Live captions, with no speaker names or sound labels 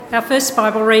Our first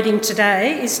Bible reading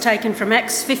today is taken from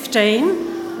Acts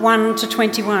 15, 1 to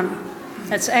 21.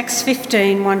 That's Acts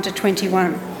 15, 1 to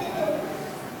 21.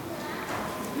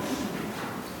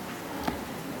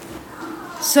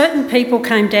 Certain people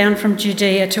came down from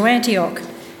Judea to Antioch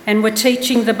and were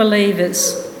teaching the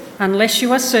believers, "Unless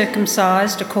you are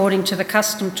circumcised according to the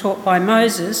custom taught by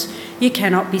Moses, you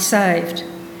cannot be saved."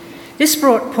 This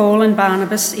brought Paul and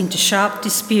Barnabas into sharp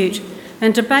dispute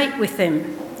and debate with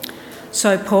them.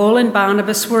 So Paul and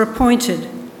Barnabas were appointed,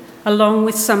 along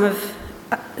with some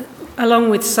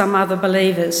other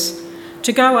believers,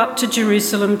 to go up to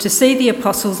Jerusalem to see the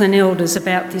apostles and elders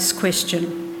about this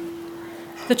question.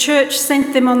 The church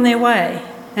sent them on their way,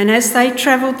 and as they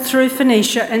travelled through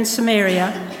Phoenicia and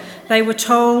Samaria, they were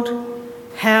told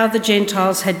how the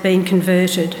Gentiles had been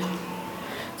converted.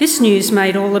 This news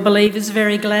made all the believers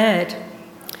very glad.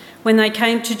 When they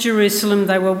came to Jerusalem,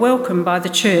 they were welcomed by the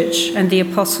church and the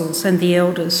apostles and the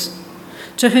elders,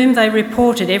 to whom they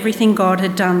reported everything God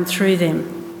had done through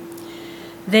them.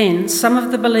 Then some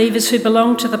of the believers who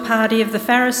belonged to the party of the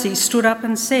Pharisees stood up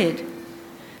and said,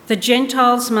 "The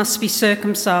Gentiles must be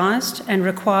circumcised and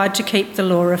required to keep the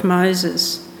law of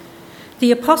Moses."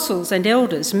 The apostles and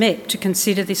elders met to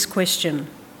consider this question.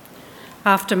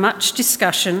 After much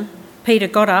discussion, Peter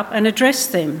got up and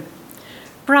addressed them.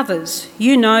 "Brothers,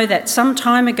 you know that some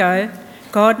time ago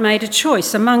God made a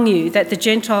choice among you that the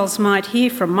Gentiles might hear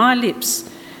from my lips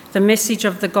the message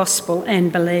of the gospel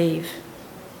and believe.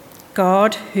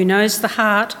 God, who knows the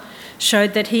heart,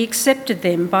 showed that he accepted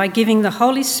them by giving the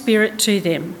Holy Spirit to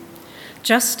them,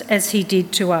 just as he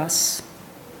did to us.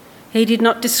 He did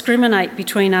not discriminate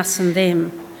between us and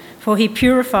them, for he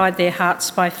purified their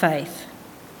hearts by faith.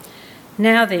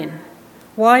 Now then,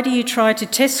 why do you try to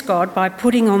test God by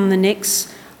putting on the necks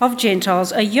of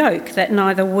Gentiles a yoke that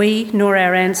neither we nor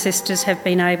our ancestors have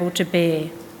been able to bear?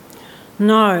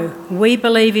 No, we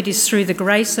believe it is through the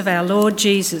grace of our Lord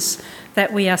Jesus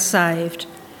that we are saved,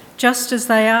 just as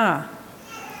they are."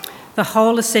 The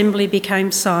whole assembly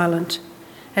became silent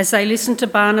as they listened to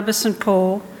Barnabas and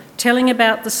Paul telling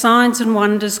about the signs and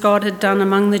wonders God had done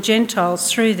among the Gentiles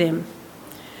through them.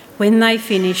 When they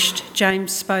finished,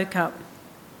 James spoke up.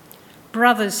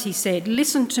 "Brothers," he said,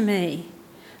 "listen to me.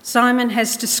 Simon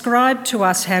has described to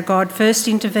us how God first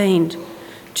intervened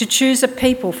to choose a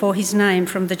people for his name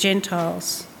from the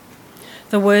Gentiles.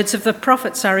 The words of the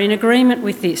prophets are in agreement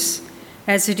with this,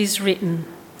 as it is written,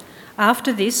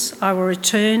 'After this I will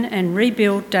return and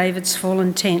rebuild David's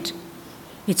fallen tent.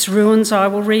 Its ruins I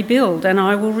will rebuild and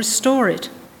I will restore it,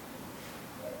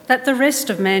 that the rest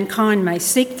of mankind may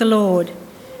seek the Lord,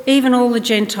 even all the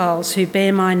Gentiles who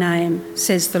bear my name,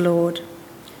 says the Lord.'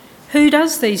 Who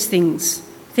does these things?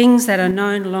 Things that are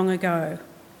known long ago.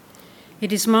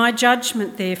 It is my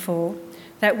judgment, therefore,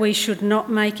 that we should not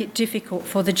make it difficult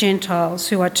for the Gentiles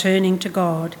who are turning to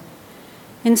God.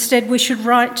 Instead, we should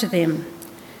write to them,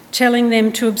 telling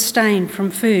them to abstain from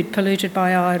food polluted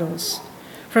by idols,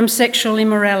 from sexual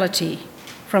immorality,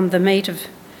 from the meat of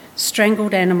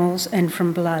strangled animals, and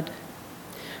from blood.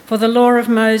 For the law of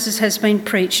Moses has been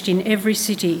preached in every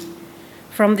city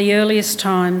from the earliest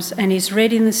times and is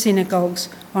read in the synagogues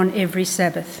on every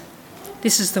Sabbath."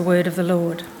 This is the word of the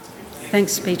Lord.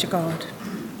 Thanks be to God.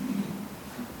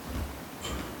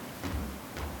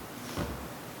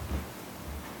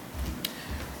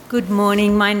 Good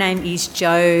morning, my name is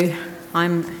Jo.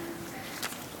 I'm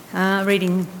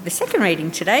reading the second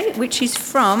reading today, which is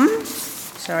from,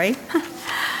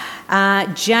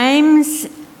 James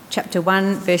chapter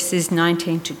 1, verses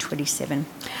 19 to 27.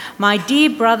 "My dear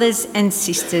brothers and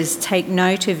sisters, take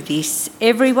note of this.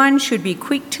 Everyone should be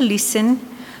quick to listen,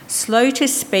 slow to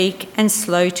speak, and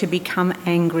slow to become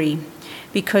angry,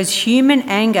 because human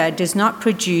anger does not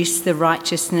produce the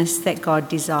righteousness that God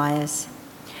desires.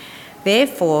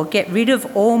 Therefore, get rid of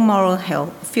all moral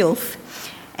filth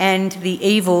and the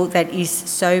evil that is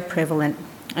so prevalent,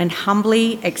 and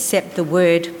humbly accept the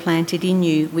word planted in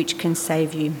you, which can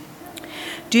save you.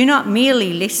 Do not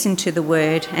merely listen to the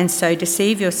word and so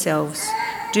deceive yourselves.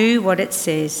 Do what it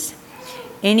says.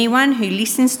 Anyone who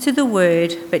listens to the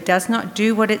word but does not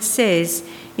do what it says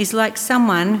is like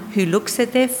someone who looks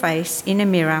at their face in a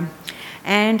mirror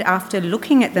and, after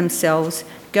looking at themselves,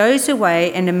 goes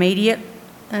away and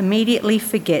immediately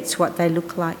forgets what they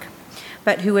look like.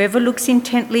 But whoever looks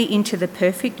intently into the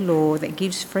perfect law that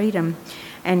gives freedom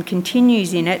and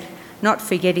continues in it, not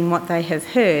forgetting what they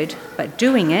have heard, but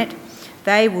doing it,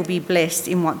 they will be blessed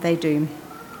in what they do.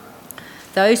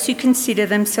 Those who consider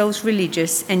themselves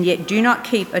religious and yet do not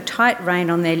keep a tight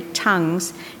rein on their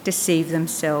tongues deceive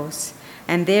themselves,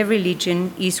 and their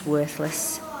religion is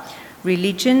worthless.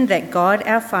 Religion that God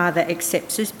our Father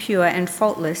accepts as pure and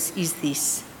faultless is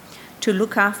this: to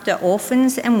look after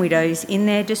orphans and widows in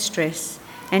their distress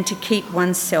and to keep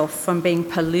oneself from being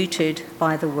polluted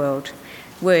by the world.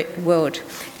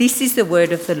 This is the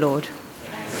word of the Lord.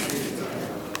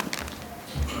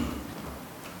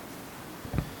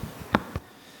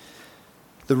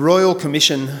 The Royal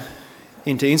Commission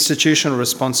into Institutional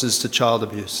Responses to Child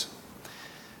Abuse.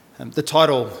 The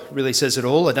title really says it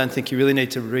all. I don't think you really need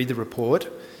to read the report,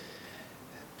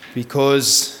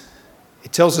 because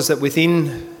it tells us that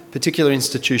within particular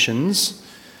institutions,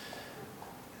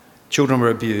 children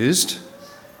were abused,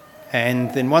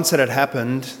 and then once that had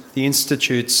happened, the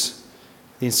institutions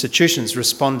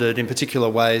responded in particular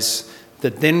ways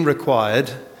that then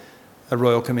required a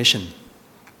Royal Commission.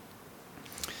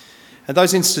 And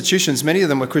those institutions, many of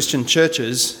them were Christian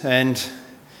churches, and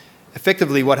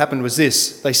effectively what happened was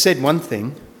this: they said one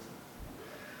thing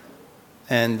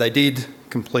and they did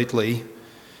completely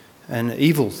an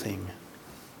evil thing.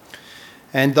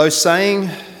 And those saying,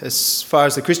 as far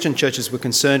as the Christian churches were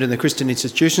concerned and the Christian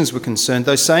institutions were concerned,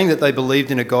 those saying that they believed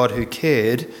in a God who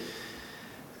cared,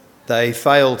 they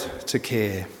failed to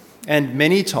care. And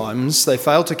many times they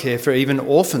failed to care for even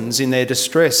orphans in their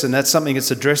distress, and that's something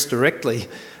that's addressed directly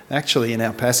actually in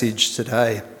our passage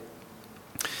today.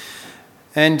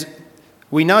 And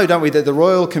we know, don't we, that the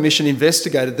Royal Commission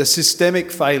investigated the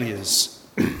systemic failures.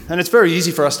 And it's very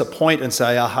easy for us to point and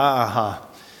say, aha, aha.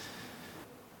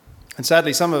 And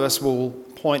sadly, some of us will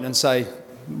point and say,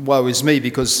 woe is me,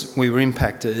 because we were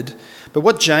impacted. But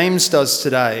what James does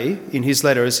today in his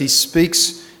letter is he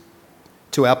speaks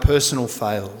to our personal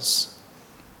fails.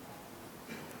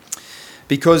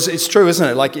 Because it's true, isn't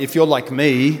it? Like, if you're like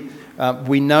me,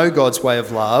 we know God's way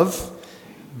of love,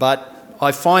 but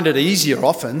I find it easier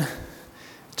often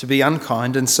to be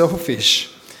unkind and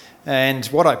selfish. And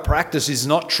what I practice is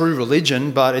not true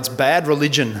religion, but it's bad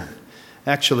religion.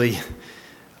 Actually,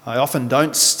 I often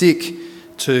don't stick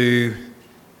to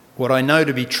what I know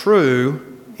to be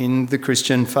true in the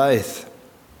Christian faith.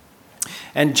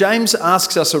 And James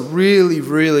asks us a really,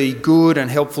 really good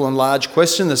and helpful and large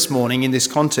question this morning in this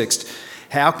context.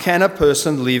 How can a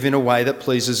person live in a way that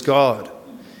pleases God?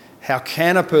 How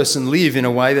can a person live in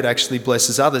a way that actually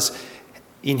blesses others?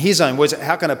 In his own words,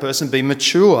 how can a person be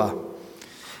mature?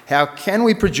 How can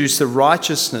we produce the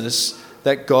righteousness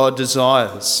that God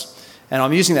desires? And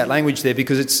I'm using that language there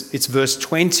because it's verse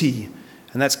 20,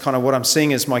 and that's kind of what I'm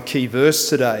seeing as my key verse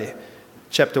today.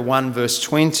 Chapter 1, verse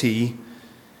 20,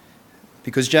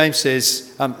 because James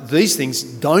says, these things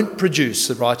don't produce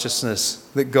the righteousness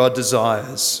that God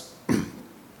desires.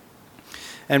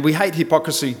 And we hate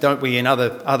hypocrisy, don't we, in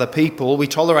other people. We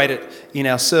tolerate it in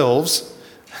ourselves.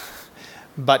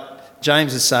 But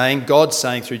James is saying, God's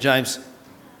saying through James,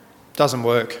 doesn't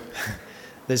work.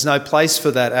 There's no place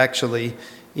for that actually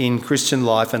in Christian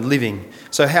life and living.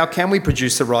 So how can we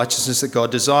produce the righteousness that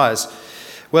God desires?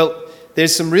 Well,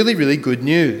 there's some really, really good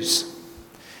news.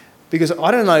 Because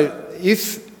I don't know,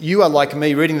 if you are like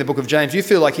me reading the book of James, you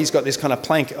feel like he's got this kind of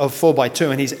plank of 4x2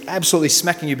 and he's absolutely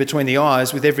smacking you between the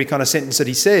eyes with every kind of sentence that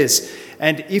he says.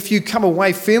 And if you come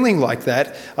away feeling like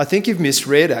that, I think you've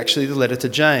misread actually the letter to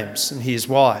James, and here's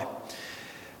why.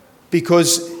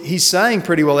 Because he's saying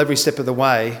pretty well every step of the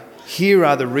way, here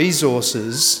are the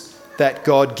resources that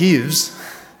God gives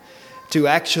to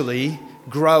actually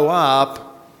grow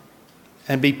up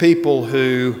and be people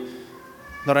who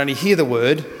not only hear the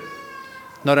word,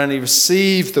 not only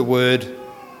receive the word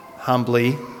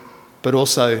humbly, but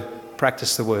also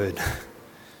practice the word.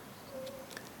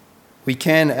 We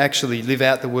can actually live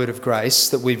out the word of grace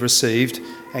that we've received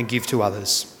and give to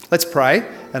others. Let's pray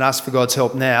and ask for God's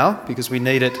help now, because we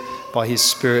need it by his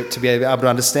Spirit to be able to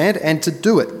understand and to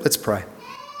do it. Let's pray.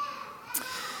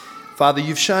 Father,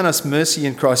 you've shown us mercy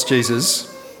in Christ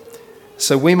Jesus,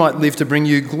 so we might live to bring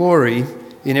you glory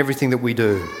in everything that we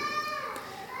do.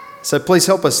 So please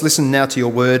help us listen now to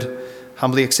your word,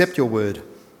 humbly accept your word,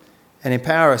 and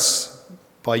empower us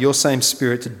by your same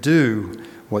Spirit to do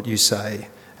what you say.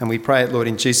 And we pray it, Lord,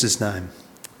 in Jesus' name.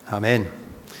 Amen.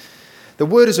 The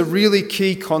word is a really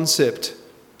key concept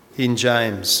in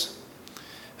James.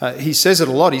 He says it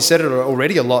a lot. He said it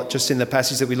already a lot just in the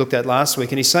passage that we looked at last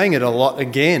week, and he's saying it a lot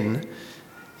again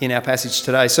in our passage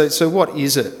today. So what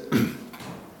is it?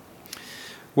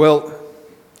 Well,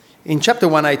 in chapter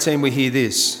 1:18 we hear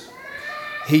this.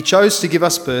 He chose to give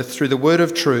us birth through the word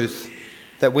of truth,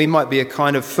 that we might be a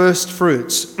kind of first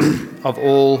fruits of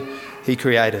all he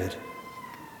created.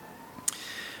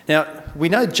 Now, we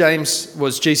know James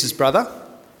was Jesus' brother,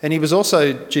 and he was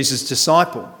also Jesus'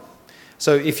 disciple.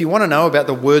 So if you want to know about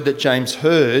the word that James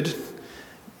heard,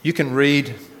 you can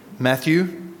read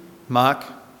Matthew, Mark,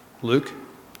 Luke,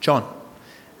 John.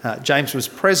 James was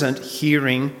present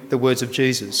hearing the words of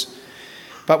Jesus.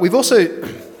 But we've also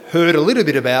heard a little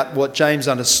bit about what James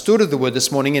understood of the word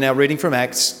this morning in our reading from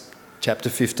Acts chapter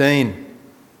 15.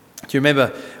 Do you remember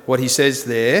what he says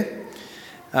there?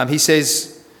 He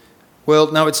says,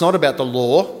 well, no, it's not about the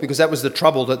law, because that was the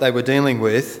trouble that they were dealing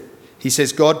with. He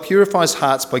says, God purifies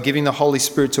hearts by giving the Holy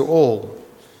Spirit to all.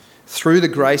 Through the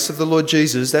grace of the Lord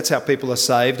Jesus, that's how people are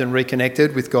saved and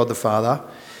reconnected with God the Father.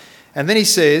 And then he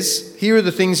says, here are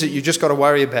the things that you just got to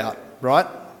worry about, right?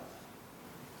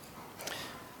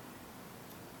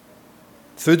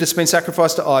 Food that's been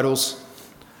sacrificed to idols,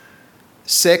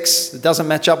 sex that doesn't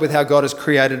match up with how God has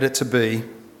created it to be,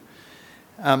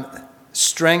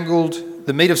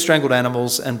 the meat of strangled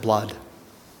animals, and blood.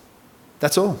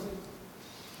 That's all.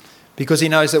 Because he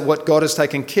knows that what God has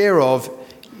taken care of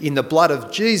in the blood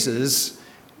of Jesus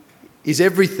is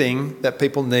everything that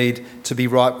people need to be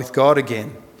right with God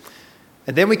again.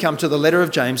 And then we come to the letter of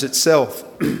James itself.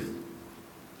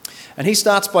 And he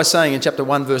starts by saying in chapter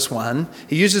 1, verse 1,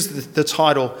 he uses the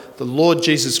title, the Lord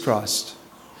Jesus Christ.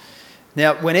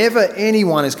 Now, whenever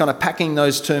anyone is kind of packing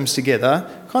those terms together,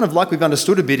 kind of like we've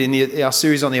understood a bit in our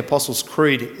series on the Apostles'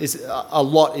 Creed, a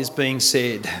lot is being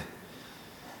said.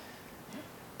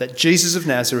 That Jesus of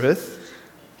Nazareth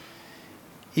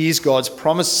is God's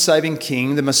promised saving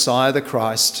King, the Messiah, the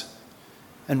Christ,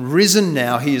 and risen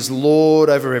now, he is Lord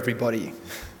over everybody.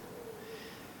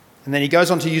 And then he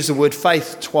goes on to use the word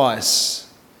faith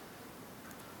twice.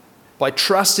 By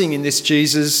trusting in this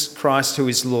Jesus Christ who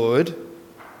is Lord,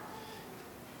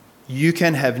 you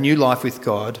can have new life with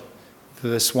God.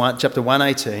 Verse 1, chapter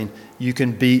 1:18, you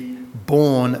can be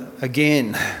born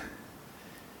again.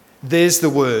 There's the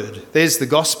word, there's the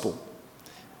gospel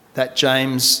that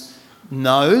James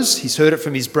knows. He's heard it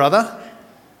from his brother.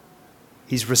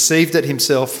 He's received it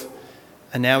himself,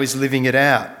 and now he's living it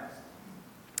out.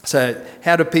 So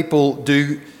how do people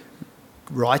do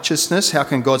righteousness? How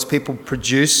can God's people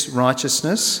produce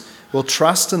righteousness? Well,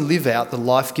 trust and live out the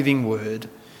life-giving word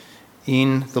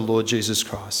in the Lord Jesus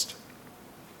Christ.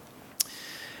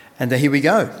 And here we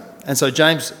go. And so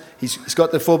James, he's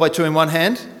got the 4x2 in one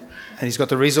hand, and he's got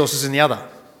the resources in the other.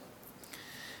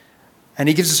 And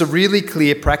he gives us a really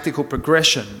clear practical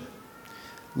progression.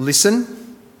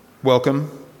 Listen,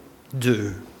 welcome,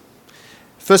 do.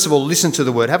 First of all, listen to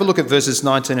the word. Have a look at verses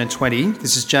 19 and 20.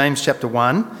 This is James chapter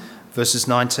 1, verses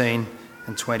 19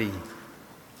 and 20.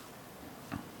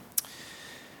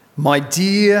 My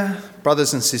dear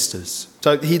brothers and sisters,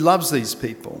 so he loves these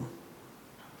people.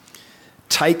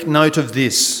 Take note of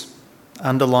this,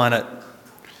 underline it.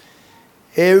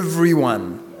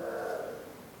 Everyone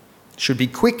should be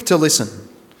quick to listen,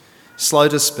 slow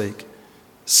to speak,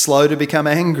 slow to become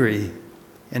angry.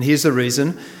 And here's the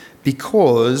reason,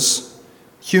 because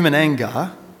human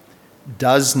anger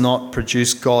does not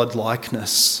produce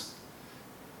God-likeness.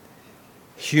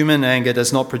 Human anger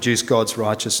does not produce God's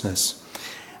righteousness.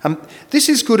 This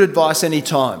is good advice any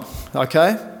time,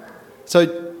 okay?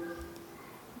 So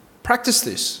practice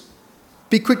this.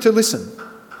 Be quick to listen.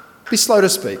 Be slow to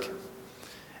speak.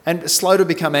 And slow to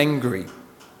become angry.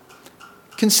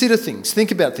 Consider things. Think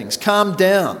about things. Calm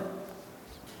down.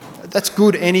 That's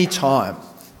good any time.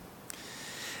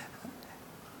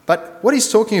 But what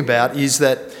he's talking about is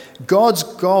that God's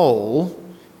goal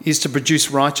is to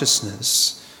produce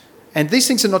righteousness. And these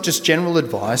things are not just general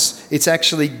advice, it's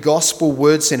actually gospel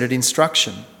word-centered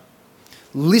instruction.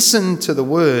 Listen to the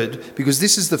word, because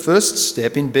this is the first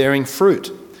step in bearing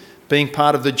fruit, being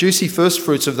part of the juicy first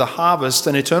fruits of the harvest,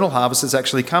 an eternal harvest that's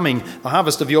actually coming, the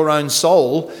harvest of your own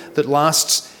soul that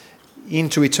lasts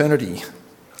into eternity.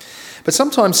 But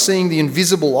sometimes seeing the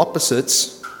invisible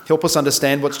opposites help us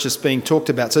understand what's just being talked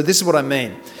about. So this is what I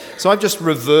mean. So I've just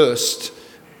reversed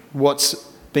what's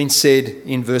been said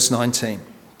in verse 19.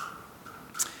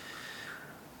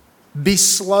 Be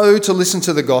slow to listen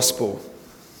to the gospel.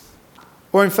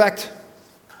 Or in fact,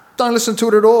 don't listen to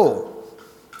it at all.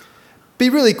 Be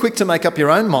really quick to make up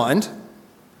your own mind,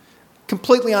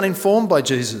 completely uninformed by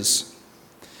Jesus.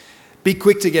 Be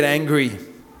quick to get angry,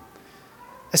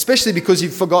 especially because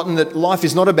you've forgotten that life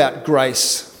is not about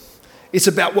grace. It's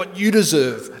about what you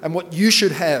deserve and what you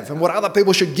should have and what other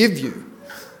people should give you.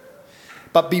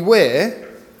 But beware,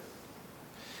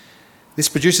 this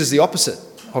produces the opposite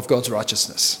of God's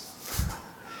righteousness.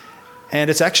 And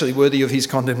it's actually worthy of his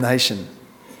condemnation.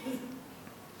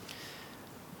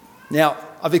 Now,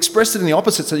 I've expressed it in the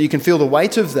opposite so that you can feel the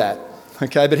weight of that.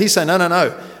 Okay, but he's saying,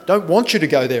 no. Don't want you to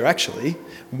go there, actually.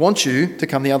 Want you to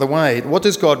come the other way. What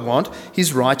does God want?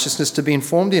 His righteousness to be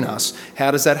informed in us. How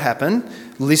does that happen?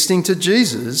 Listening to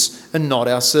Jesus and not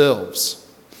ourselves.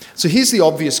 So here's the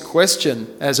obvious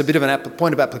question as a bit of a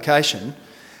point of application.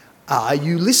 Are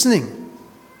you listening?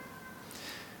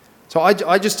 So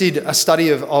I just did a study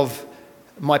of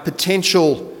my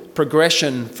potential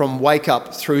progression from wake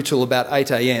up through till about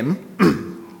 8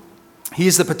 a.m.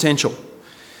 Here's the potential.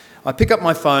 I pick up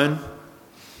my phone.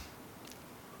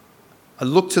 I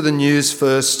look to the news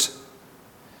first.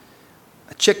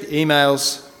 I check the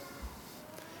emails.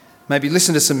 Maybe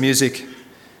listen to some music.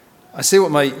 I see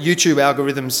what my YouTube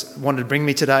algorithms wanted to bring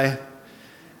me today.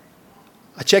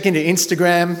 I check into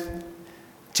Instagram,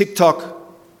 TikTok, and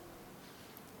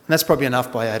that's probably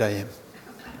enough by 8 a.m.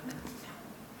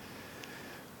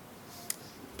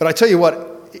 But I tell you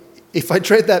what, if I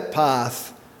tread that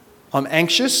path, I'm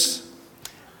anxious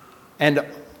and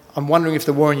I'm wondering if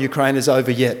the war in Ukraine is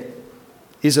over yet.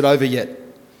 Is it over yet?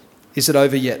 Is it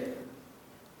over yet?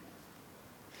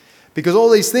 Because all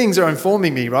these things are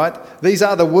informing me, right? These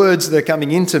are the words that are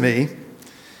coming into me.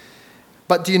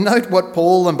 But do you note what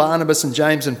Paul and Barnabas and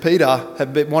James and Peter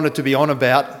wanted to be on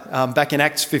about back in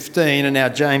Acts 15 and now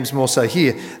James more so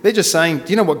here? They're just saying,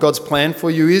 do you know what God's plan for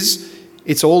you is?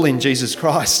 It's all in Jesus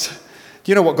Christ.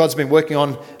 Do you know what God's been working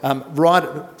on right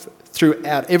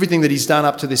throughout? Everything that he's done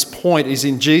up to this point is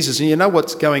in Jesus. And you know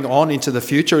what's going on into the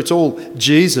future? It's all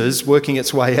Jesus working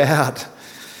its way out.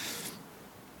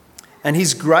 And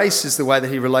his grace is the way that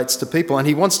he relates to people. And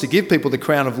he wants to give people the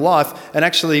crown of life. And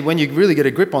actually, when you really get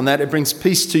a grip on that, it brings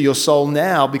peace to your soul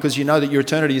now because you know that your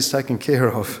eternity is taken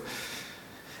care of.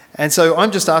 And so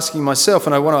I'm just asking myself,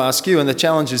 and I want to ask you, and the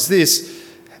challenge is this: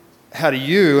 how do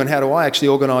you and how do I actually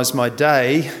organise my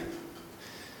day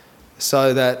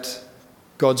so that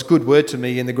God's good word to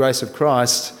me in the grace of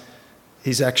Christ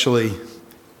is actually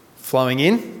flowing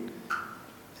in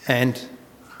and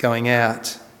going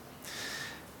out?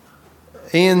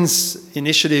 Ian's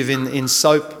initiative in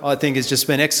SOAP, I think, has just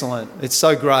been excellent. It's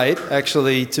so great,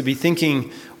 actually, to be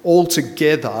thinking all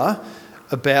together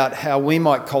about how we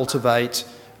might cultivate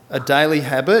a daily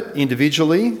habit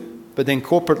individually, but then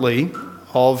corporately,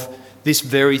 of this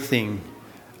very thing,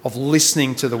 of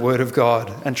listening to the Word of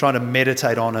God and trying to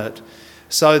meditate on it,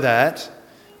 so that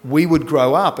we would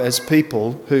grow up as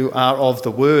people who are of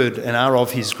the Word and are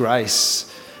of His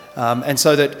grace. And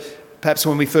so that perhaps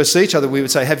when we first see each other, we would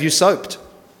say, have you soaped?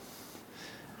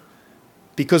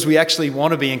 Because we actually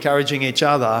want to be encouraging each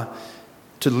other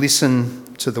to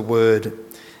listen to the Word,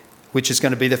 which is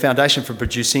going to be the foundation for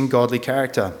producing godly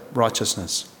character,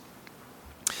 righteousness.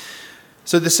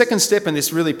 So the second step in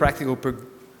this really practical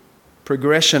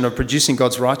progression of producing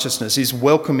God's righteousness is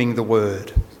welcoming the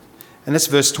Word. And that's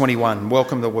verse 21,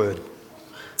 welcome the Word.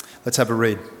 Let's have a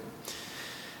read.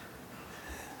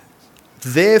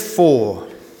 Therefore,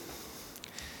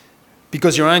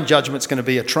 because your own judgment's going to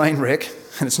be a train wreck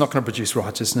and it's not going to produce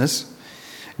righteousness,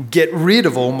 get rid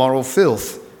of all moral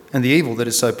filth and the evil that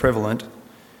is so prevalent,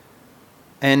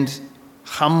 and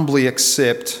humbly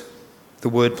accept the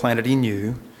word planted in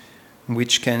you,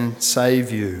 which can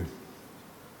save you.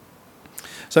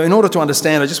 So in order to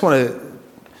understand, I just want to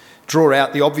draw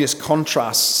out the obvious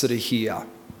contrasts that are here.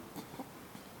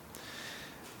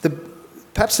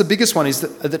 Perhaps the biggest one is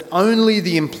that only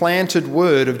the implanted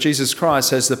word of Jesus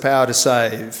Christ has the power to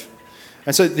save.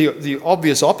 And so the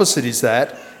obvious opposite is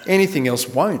that anything else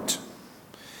won't.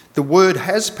 The word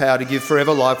has power to give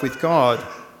forever life with God.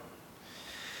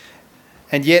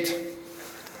 And yet,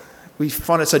 we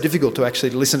find it so difficult to actually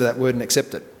listen to that word and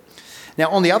accept it. Now,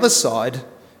 on the other side,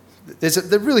 there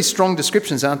are really strong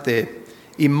descriptions, aren't there?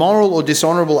 Immoral or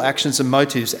dishonourable actions and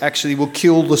motives actually will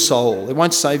kill the soul. It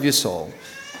won't save your soul.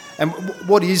 And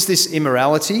what is this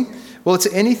immorality? Well, it's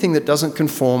anything that doesn't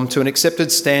conform to an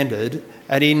accepted standard,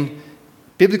 and in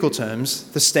biblical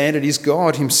terms, the standard is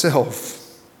God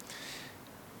himself.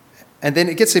 And then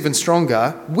it gets even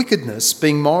stronger, wickedness,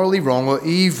 being morally wrong or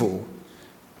evil.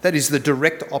 That is the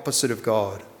direct opposite of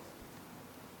God.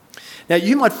 Now,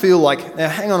 you might feel like, now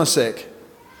hang on a sec,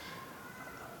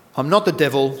 I'm not the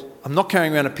devil, I'm not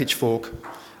carrying around a pitchfork,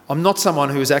 I'm not someone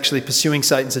who is actually pursuing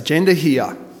Satan's agenda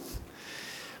here.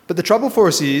 But the trouble for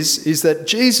us is that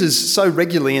Jesus so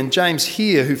regularly, and James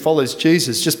here, who follows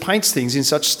Jesus, just paints things in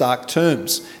such stark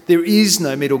terms. There is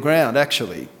no middle ground,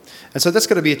 actually. And so that's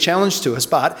got to be a challenge to us,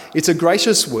 but it's a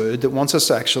gracious word that wants us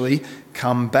to actually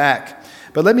come back.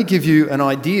 But let me give you an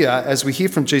idea as we hear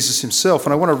from Jesus himself,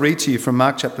 and I want to read to you from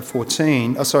Mark chapter 4,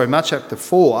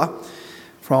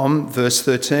 from verse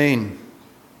 13.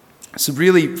 It's a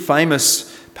really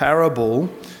famous parable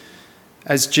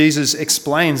as Jesus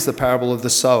explains the parable of the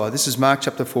sower. This is Mark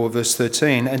chapter 4, verse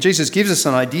 13. And Jesus gives us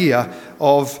an idea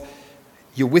of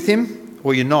you're with him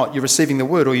or you're not. You're receiving the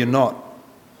word or you're not.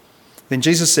 Then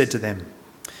Jesus said to them,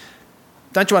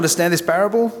 don't you understand this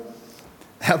parable?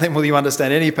 How then will you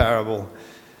understand any parable?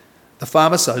 The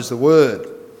farmer sows the word.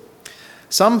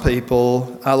 Some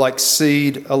people are like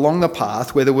seed along the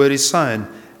path where the word is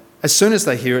sown. As soon as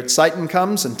they hear it, Satan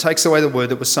comes and takes away the word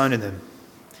that was sown in them.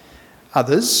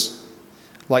 Others,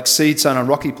 like seed sown on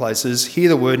rocky places, hear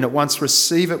the word and at once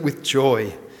receive it with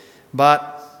joy.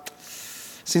 But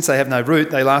since they have no root,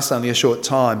 they last only a short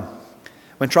time.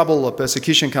 When trouble or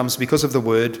persecution comes because of the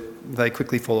word, they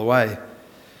quickly fall away.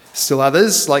 Still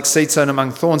others, like seed sown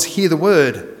among thorns, hear the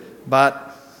word,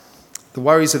 but the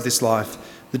worries of this life,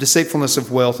 the deceitfulness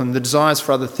of wealth and the desires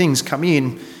for other things come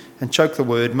in and choke the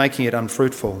word, making it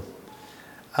unfruitful.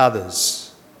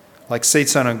 Others, like seed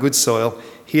sown on good soil,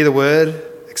 hear the word,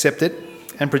 accept it,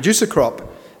 and produce a crop,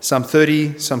 some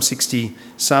 30, some 60,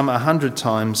 some 100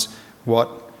 times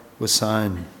what was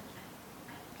sown.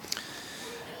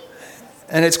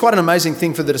 And it's quite an amazing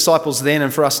thing for the disciples then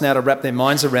and for us now to wrap their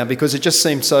minds around, because it just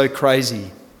seemed so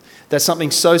crazy. That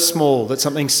something so small, that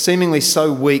something seemingly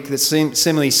so weak, that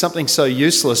seemingly something so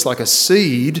useless like a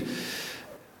seed,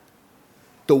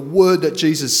 the word that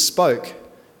Jesus spoke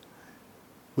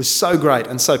was so great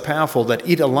and so powerful that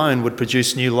it alone would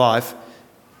produce new life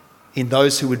in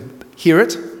those who would hear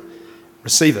it,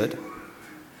 receive it,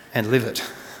 and live it.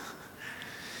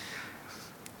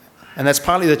 And that's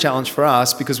partly the challenge for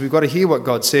us, because we've got to hear what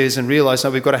God says and realise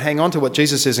that we've got to hang on to what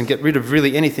Jesus says and get rid of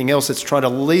really anything else that's trying to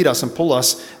lead us and pull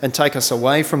us and take us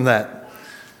away from that.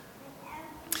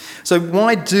 So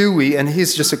why do we, and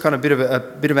here's just a kind of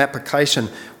bit of application,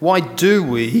 why do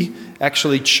we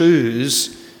actually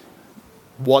choose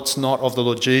what's not of the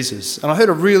Lord Jesus? And I heard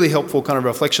a really helpful kind of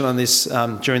reflection on this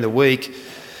during the week.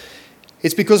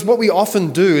 It's because what we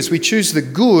often do is we choose the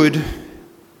good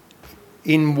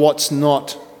in what's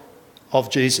not of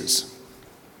Jesus.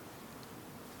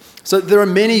 So there are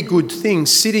many good things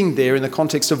sitting there in the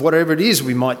context of whatever it is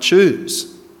we might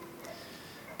choose,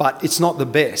 but it's not the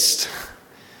best,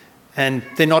 and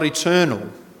they're not eternal.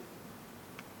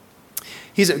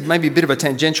 Here's maybe a bit of a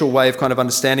tangential way of kind of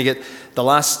understanding it. The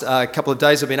last couple of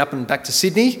days I've been up and back to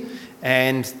Sydney,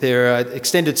 and there are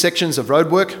extended sections of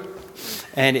roadwork,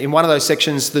 and in one of those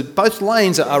sections both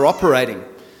lanes are operating,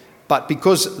 but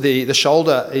because the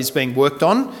shoulder is being worked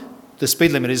on, the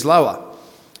speed limit is lower.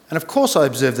 And of course I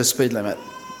observed the speed limit.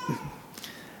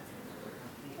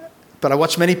 But I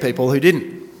watched many people who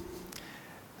didn't.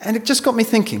 And it just got me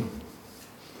thinking,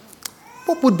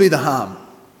 what would be the harm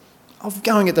of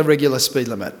going at the regular speed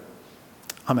limit?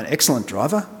 I'm an excellent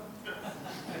driver.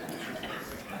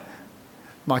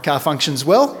 My car functions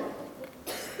well.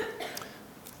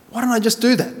 Why don't I just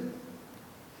do that?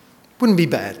 Wouldn't be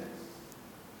bad.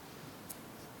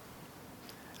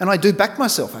 And I do back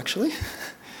myself, actually.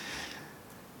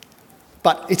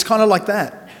 But it's kind of like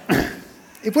that.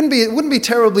 It wouldn't be a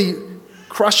terribly,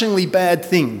 crushingly bad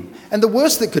thing. And the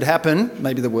worst that could happen,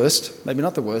 maybe the worst, maybe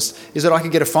not the worst, is that I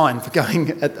could get a fine for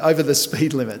going over the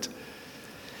speed limit.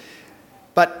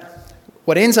 But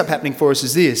what ends up happening for us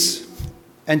is this,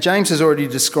 and James has already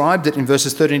described it in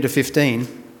verses 13 to 15.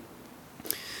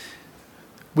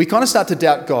 We kind of start to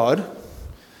doubt God.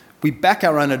 We back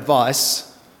our own advice.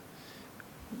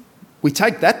 We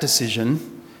take that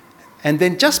decision, and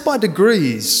then just by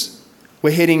degrees,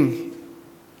 we're heading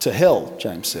to hell,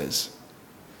 James says.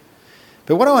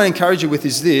 But what I want to encourage you with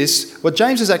is this. What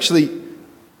James is actually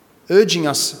urging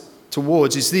us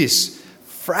towards is this: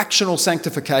 fractional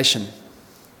sanctification.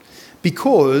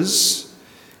 Because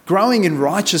growing in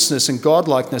righteousness and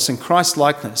godlikeness and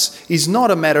Christ-likeness is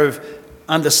not a matter of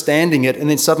understanding it and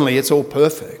then suddenly it's all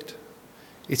perfect.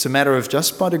 It's a matter of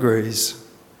just by degrees,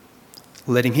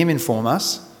 letting him inform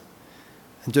us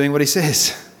and doing what he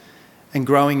says and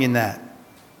growing in that.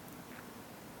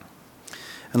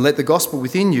 And let the gospel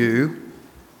within you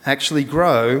actually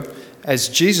grow as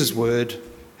Jesus' word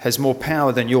has more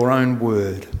power than your own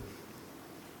word.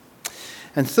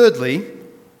 And thirdly,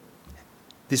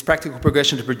 this practical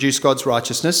progression to produce God's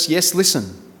righteousness. Yes,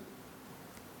 listen.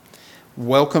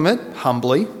 Welcome it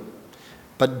humbly,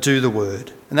 but do the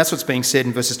word. And that's what's being said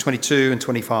in verses 22 and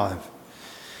 25.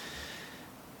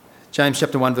 James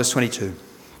chapter 1, verse 22.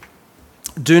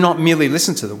 Do not merely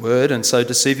listen to the word and so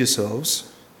deceive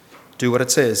yourselves. Do what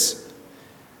it says.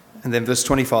 And then verse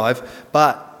 25.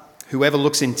 But whoever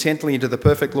looks intently into the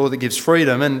perfect law that gives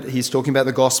freedom, and he's talking about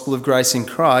the gospel of grace in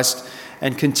Christ,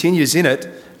 and continues in it,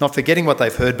 not forgetting what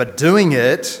they've heard, but doing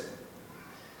it,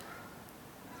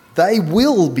 they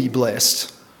will be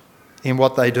blessed in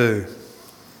what they do.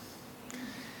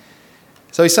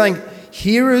 So he's saying,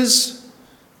 hearers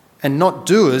and not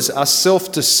doers are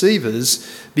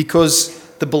self-deceivers, because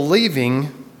the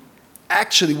believing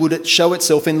actually would show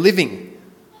itself in living.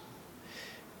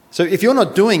 So if you're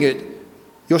not doing it,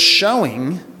 you're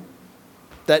showing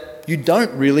that you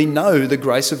don't really know the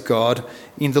grace of God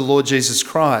in the Lord Jesus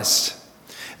Christ.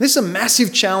 This is a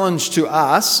massive challenge to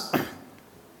us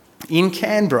in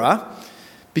Canberra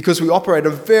because we operate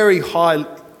at a very high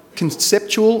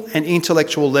conceptual and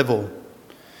intellectual level.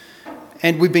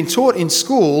 And we've been taught in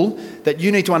school that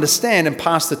you need to understand and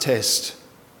pass the test.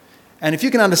 And if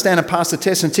you can understand and pass the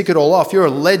test and tick it all off, you're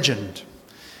a legend.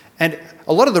 And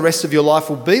a lot of the rest of your life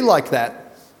will be like that.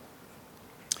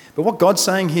 But what God's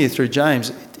saying here through James,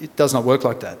 it does not work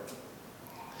like that.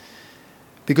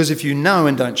 Because if you know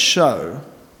and don't show,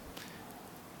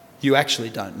 you actually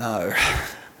don't know.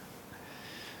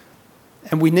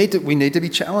 And we need to be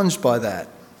challenged by that.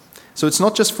 So it's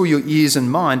not just for your ears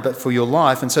and mind, but for your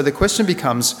life. And so the question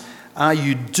becomes, are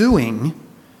you doing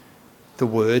the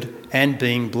word and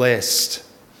being blessed?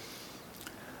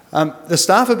 The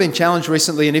staff have been challenged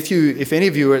recently, and if any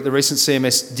of you were at the recent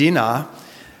CMS dinner,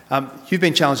 you've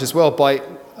been challenged as well by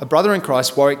a brother in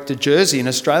Christ, Warwick de Jersey, an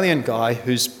Australian guy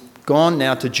who's gone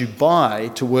now to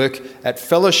Dubai to work at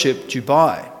Fellowship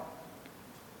Dubai.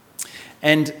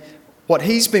 And what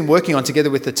he's been working on together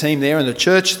with the team there and the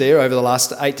church there over the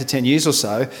last 8 to 10 years or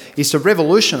so is to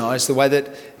revolutionise the way that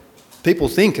people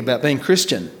think about being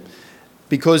Christian.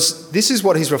 Because this is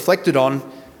what he's reflected on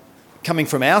coming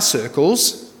from our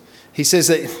circles. He says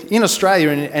that in Australia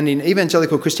and in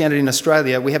evangelical Christianity in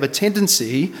Australia, we have a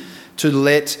tendency to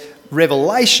let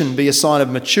revelation be a sign of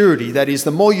maturity. That is,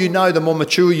 the more you know, the more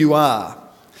mature you are.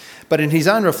 But in his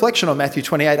own reflection on Matthew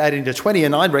 28, 18 to 20,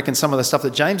 and I reckon some of the stuff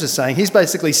that James is saying, he's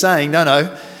basically saying,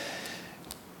 no,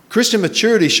 Christian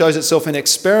maturity shows itself in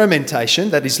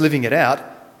experimentation, that is living it out,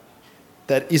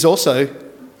 that is also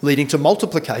leading to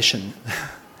multiplication.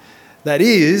 That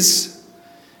is,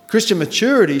 Christian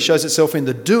maturity shows itself in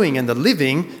the doing and the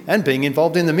living and being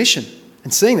involved in the mission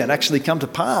and seeing that actually come to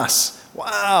pass.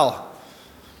 Wow.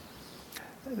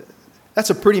 That's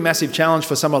a pretty massive challenge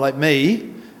for someone like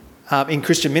me in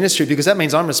Christian ministry, because that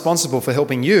means I'm responsible for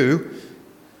helping you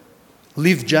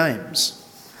live James.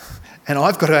 And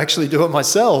I've got to actually do it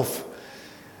myself.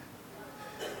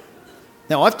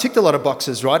 Now, I've ticked a lot of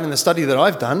boxes, right, in the study that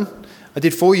I've done. I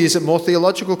did 4 years at Moore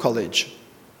Theological College.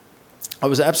 I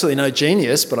was absolutely no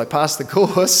genius, but I passed the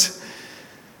course.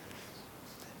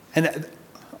 And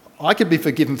I could be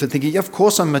forgiven for thinking, yeah, of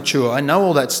course I'm mature. I know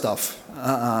all that stuff.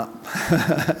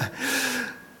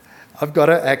 I've got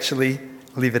to actually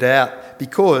live it out,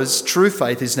 because true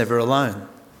faith is never alone.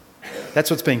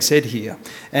 That's what's being said here.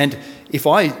 And if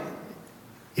I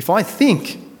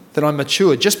think that I'm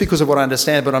mature just because of what I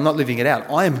understand, but I'm not living it out,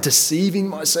 I am deceiving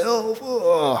myself.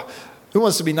 Oh, who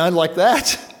wants to be known like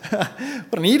that?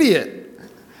 What an idiot.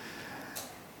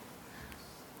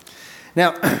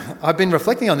 Now, I've been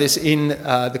reflecting on this in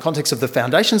the context of the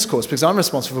Foundations course, because I'm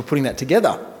responsible for putting that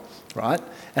together, right,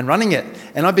 and running it.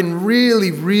 And I've been really,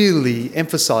 really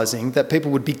emphasising that people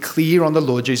would be clear on the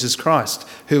Lord Jesus Christ,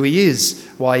 who he is,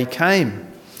 why he came.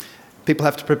 People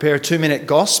have to prepare a 2-minute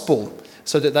gospel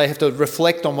so that they have to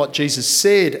reflect on what Jesus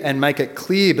said and make it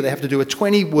clear, but they have to do a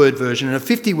 20-word version and a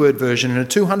 50-word version and a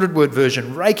 200-word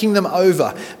version, raking them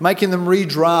over, making them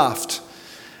redraft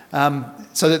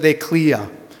so that they're clear.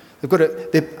 They've got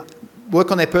to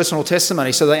work on their personal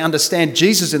testimony so they understand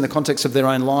Jesus in the context of their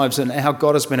own lives and how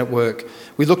God has been at work.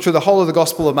 We look through the whole of the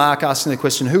Gospel of Mark asking the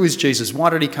question, who is Jesus?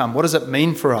 Why did he come? What does it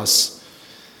mean for us?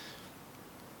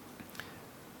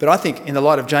 But I think in the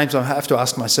light of James, I have to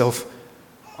ask myself,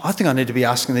 I think I need to be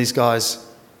asking these guys,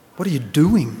 what are you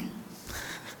doing?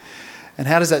 And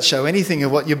how does that show anything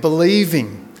of what you're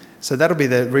believing? So that'll be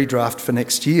the redraft for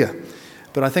next year.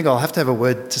 But I think I'll have to have a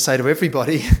word to say to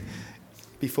everybody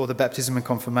before the baptism and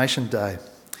confirmation day.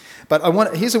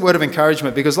 But here's a word of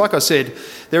encouragement, because like I said,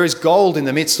 there is gold in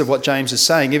the midst of what James is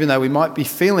saying, even though we might be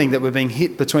feeling that we're being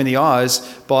hit between the eyes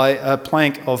by a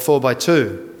plank of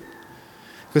 4x2.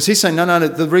 Because he's saying, no,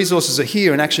 the resources are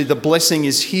here, and actually the blessing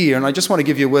is here. And I just want to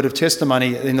give you a word of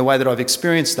testimony in the way that I've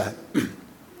experienced that.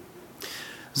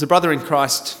 There's a brother in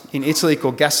Christ in Italy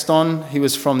called Gaston. He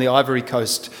was from the Ivory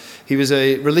Coast. He was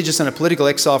a religious and a political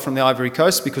exile from the Ivory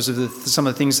Coast because of some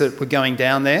of the things that were going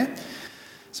down there.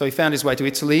 So he found his way to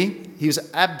Italy. He was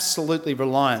absolutely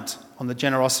reliant on the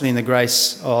generosity and the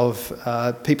grace of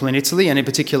people in Italy, and in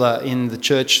particular in the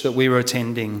church that we were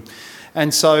attending.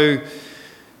 And so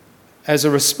as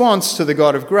a response to the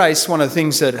God of grace, one of the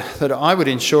things that I would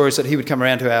ensure is that he would come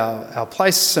around to our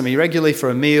place semi-regularly for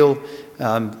a meal.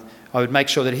 I would make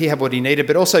sure that he had what he needed,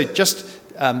 but also just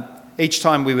each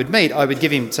time we would meet, I would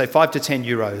give him, say, 5 to 10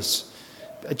 euros.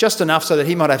 Just enough so that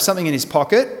he might have something in his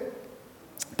pocket,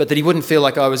 but that he wouldn't feel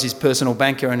like I was his personal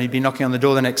banker and he'd be knocking on the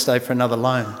door the next day for another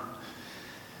loan.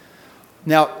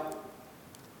 Now,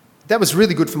 that was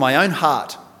really good for my own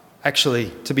heart, actually,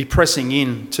 to be pressing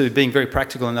in to being very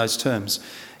practical in those terms.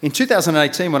 In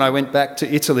 2018, when I went back to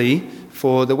Italy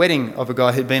for the wedding of a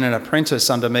guy who'd been an apprentice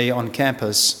under me on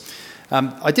campus,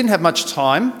 I didn't have much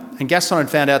time, and Gaston had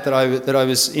found out that I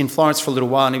was in Florence for a little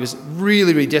while, and he was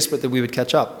really, really desperate that we would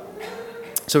catch up.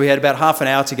 So we had about half an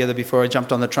hour together before I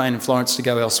jumped on the train in Florence to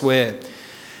go elsewhere.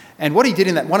 And what he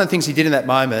did one of the things he did in that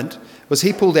moment was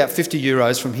he pulled out 50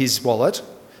 euros from his wallet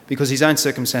because his own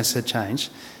circumstances had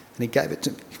changed, and he gave it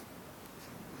to me.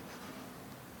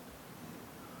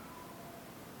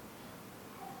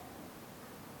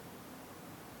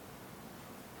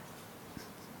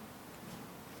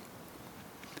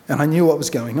 And I knew what was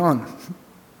going on.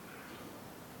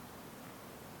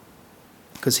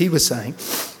 Because he was saying,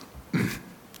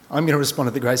 I'm going to respond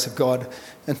to the grace of God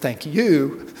and thank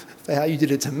you for how you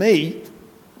did it to me.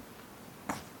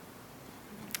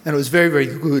 And it was very, very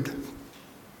good.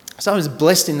 So I was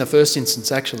blessed in the first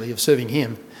instance, actually, of serving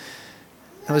him.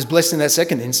 I was blessed in that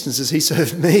second instance as he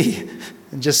served me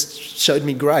and just showed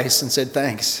me grace and said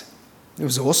thanks. It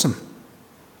was awesome.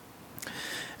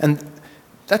 And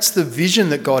that's the vision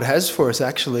that God has for us,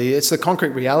 actually. It's the concrete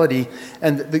reality.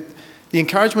 And the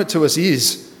encouragement to us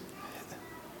is,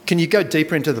 can you go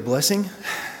deeper into the blessing? Do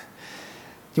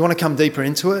you want to come deeper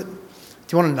into it?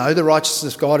 Do you want to know the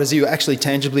righteousness of God as you actually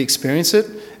tangibly experience it?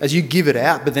 As you give it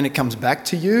out, but then it comes back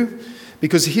to you?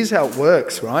 Because here's how it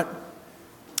works, right?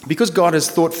 Because God has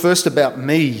thought first about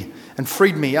me and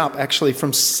freed me up, actually,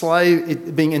 from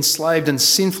being enslaved and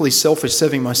sinfully selfish,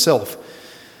 serving myself.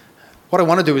 What I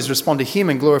want to do is respond to him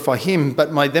and glorify him,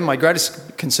 but then my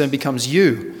greatest concern becomes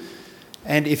you.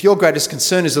 And if your greatest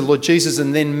concern is the Lord Jesus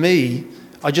and then me,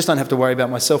 I just don't have to worry about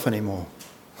myself anymore.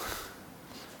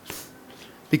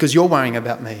 Because you're worrying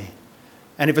about me.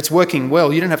 And if it's working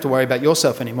well, you don't have to worry about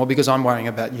yourself anymore because I'm worrying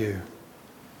about you.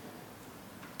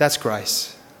 That's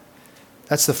grace.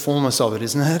 That's the fullness of it,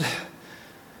 isn't it?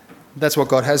 That's what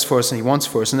God has for us and he wants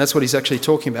for us. And that's what he's actually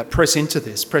talking about. Press into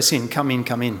this. Press in. Come in.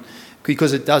 Come in.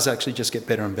 Because it does actually just get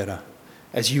better and better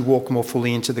as you walk more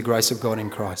fully into the grace of God in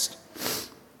Christ.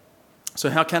 So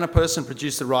how can a person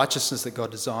produce the righteousness that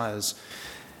God desires?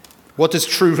 What does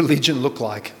true religion look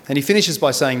like? And he finishes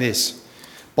by saying this: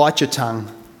 bite your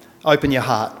tongue, open your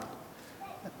heart,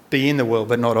 be in the world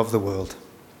but not of the world.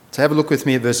 So have a look with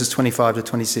me at verses 25 to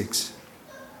 26.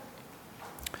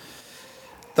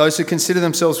 Those who consider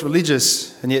themselves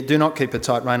religious and yet do not keep a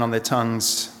tight rein on their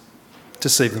tongues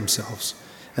deceive themselves,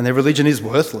 and their religion is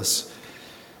worthless.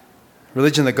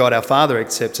 Religion that God our Father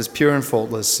accepts as pure and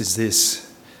faultless is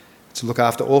this: to look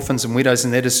after orphans and widows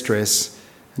in their distress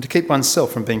and to keep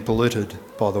oneself from being polluted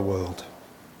by the world.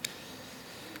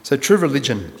 So true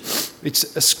religion,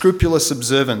 it's a scrupulous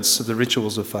observance of the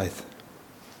rituals of faith.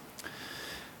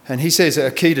 And he says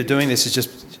a key to doing this is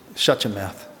just shut your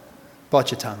mouth,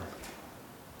 bite your tongue.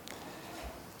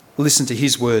 Listen to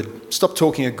his word. Stop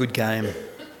talking a good game.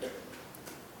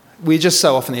 We're just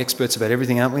so often the experts about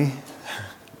everything, aren't we?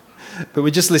 But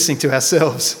we're just listening to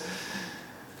ourselves.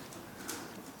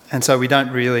 And so we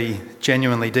don't really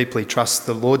genuinely, deeply trust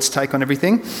the Lord's take on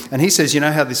everything. And he says, you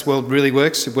know how this world really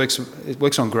works? It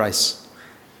works on grace.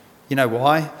 You know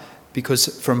why?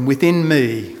 Because from within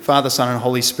me, Father, Son and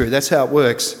Holy Spirit, that's how it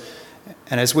works.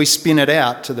 And as we spin it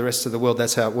out to the rest of the world,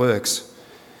 that's how it works.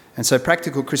 And so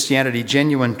practical Christianity,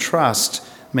 genuine trust,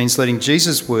 means letting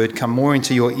Jesus' word come more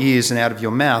into your ears and out of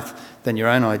your mouth than your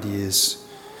own ideas.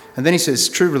 And then he says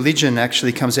true religion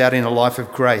actually comes out in a life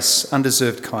of grace,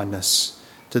 undeserved kindness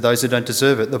to those who don't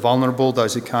deserve it, the vulnerable,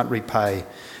 those who can't repay.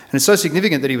 And it's so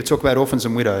significant that he would talk about orphans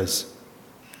and widows.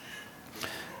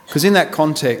 Because in that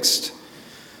context,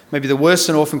 maybe the worst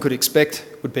an orphan could expect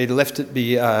would be left to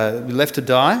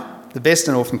die. The best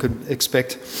an orphan could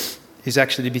expect is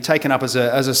actually to be taken up as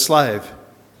a slave,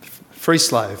 free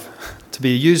slave, to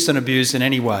be used and abused in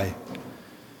any way.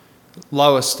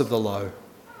 Lowest of the low.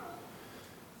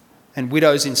 And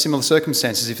widows in similar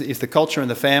circumstances, if the culture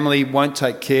and the family won't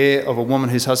take care of a woman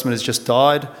whose husband has just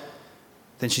died,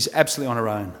 then she's absolutely on her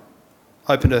own,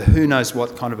 open to who knows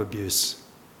what kind of abuse.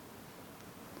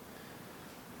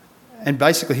 And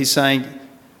basically he's saying,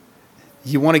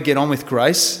 you want to get on with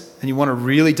grace and you want to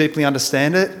really deeply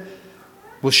understand it,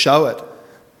 well, show it.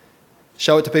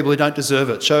 Show it to people who don't deserve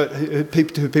it. Show it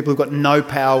to people who've got no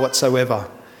power whatsoever.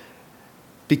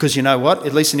 Because you know what?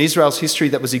 At least in Israel's history,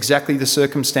 that was exactly the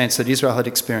circumstance that Israel had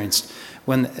experienced.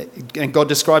 And God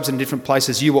describes it in different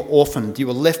places. You were orphaned. You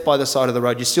were left by the side of the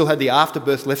road. You still had the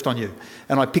afterbirth left on you.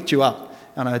 And I picked you up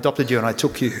and I adopted you and I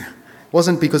took you. It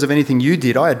wasn't because of anything you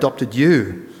did. I adopted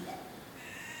you.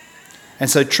 And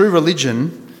so true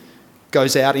religion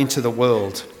goes out into the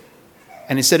world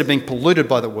And instead of being polluted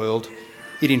by the world,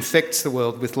 it infects the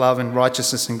world with love and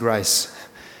righteousness and grace.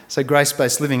 So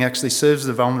grace-based living actually serves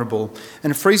the vulnerable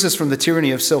and frees us from the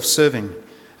tyranny of self-serving.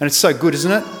 And it's so good,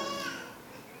 isn't it?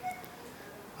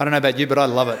 I don't know about you, but I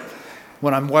love it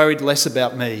when I'm worried less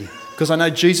about me, because I know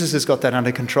Jesus has got that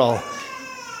under control.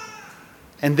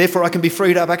 And therefore I can be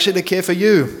freed up actually to care for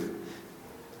you.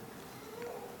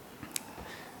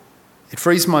 It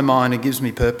frees my mind and gives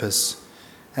me purpose.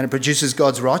 And it produces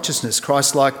God's righteousness,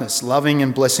 Christ-likeness, loving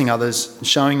and blessing others and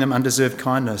showing them undeserved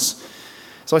kindness.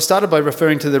 So I started by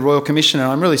referring to the Royal Commission, and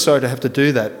I'm really sorry to have to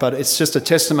do that, but it's just a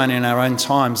testimony in our own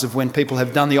times of when people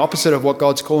have done the opposite of what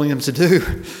God's calling them to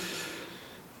do.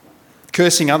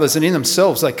 Cursing others, and in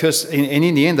themselves, they curse, and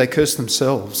in the end, they curse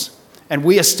themselves. And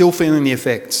we are still feeling the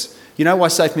effects. You know why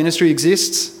Safe Ministry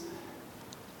exists?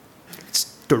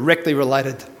 It's directly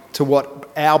related to what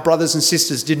our brothers and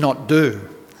sisters did not do.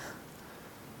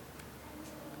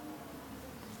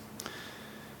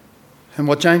 And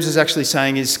what James is actually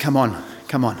saying is, come on.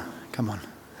 Come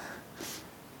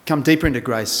deeper into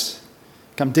grace.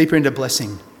 Come deeper into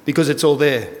blessing, because it's all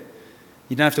there.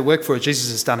 You don't have to work for it. Jesus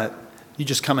has done it. You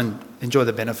just come and enjoy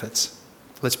the benefits.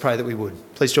 Let's pray that we would.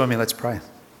 Please join me. Let's pray.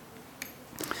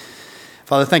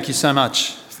 Father, thank you so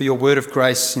much for your word of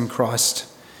grace in Christ.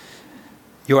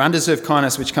 Your undeserved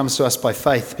kindness which comes to us by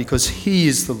faith, because he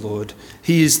is the Lord.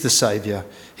 He is the Saviour.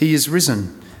 He is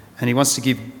risen, and he wants to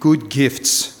give good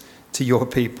gifts to your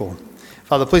people.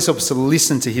 Father, please help us to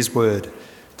listen to his word.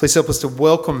 Please help us to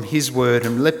welcome his word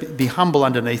and be humble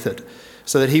underneath it,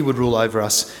 so that he would rule over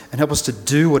us, and help us to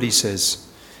do what he says.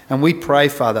 And we pray,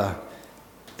 Father,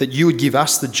 that you would give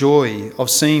us the joy of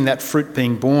seeing that fruit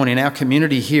being born in our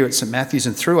community here at St Matthew's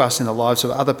and through us in the lives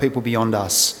of other people beyond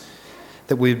us.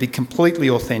 That we would be completely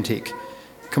authentic,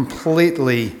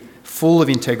 completely full of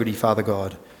integrity, Father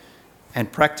God,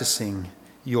 and practicing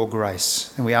your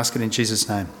grace. And we ask it in Jesus'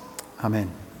 name.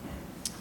 Amen.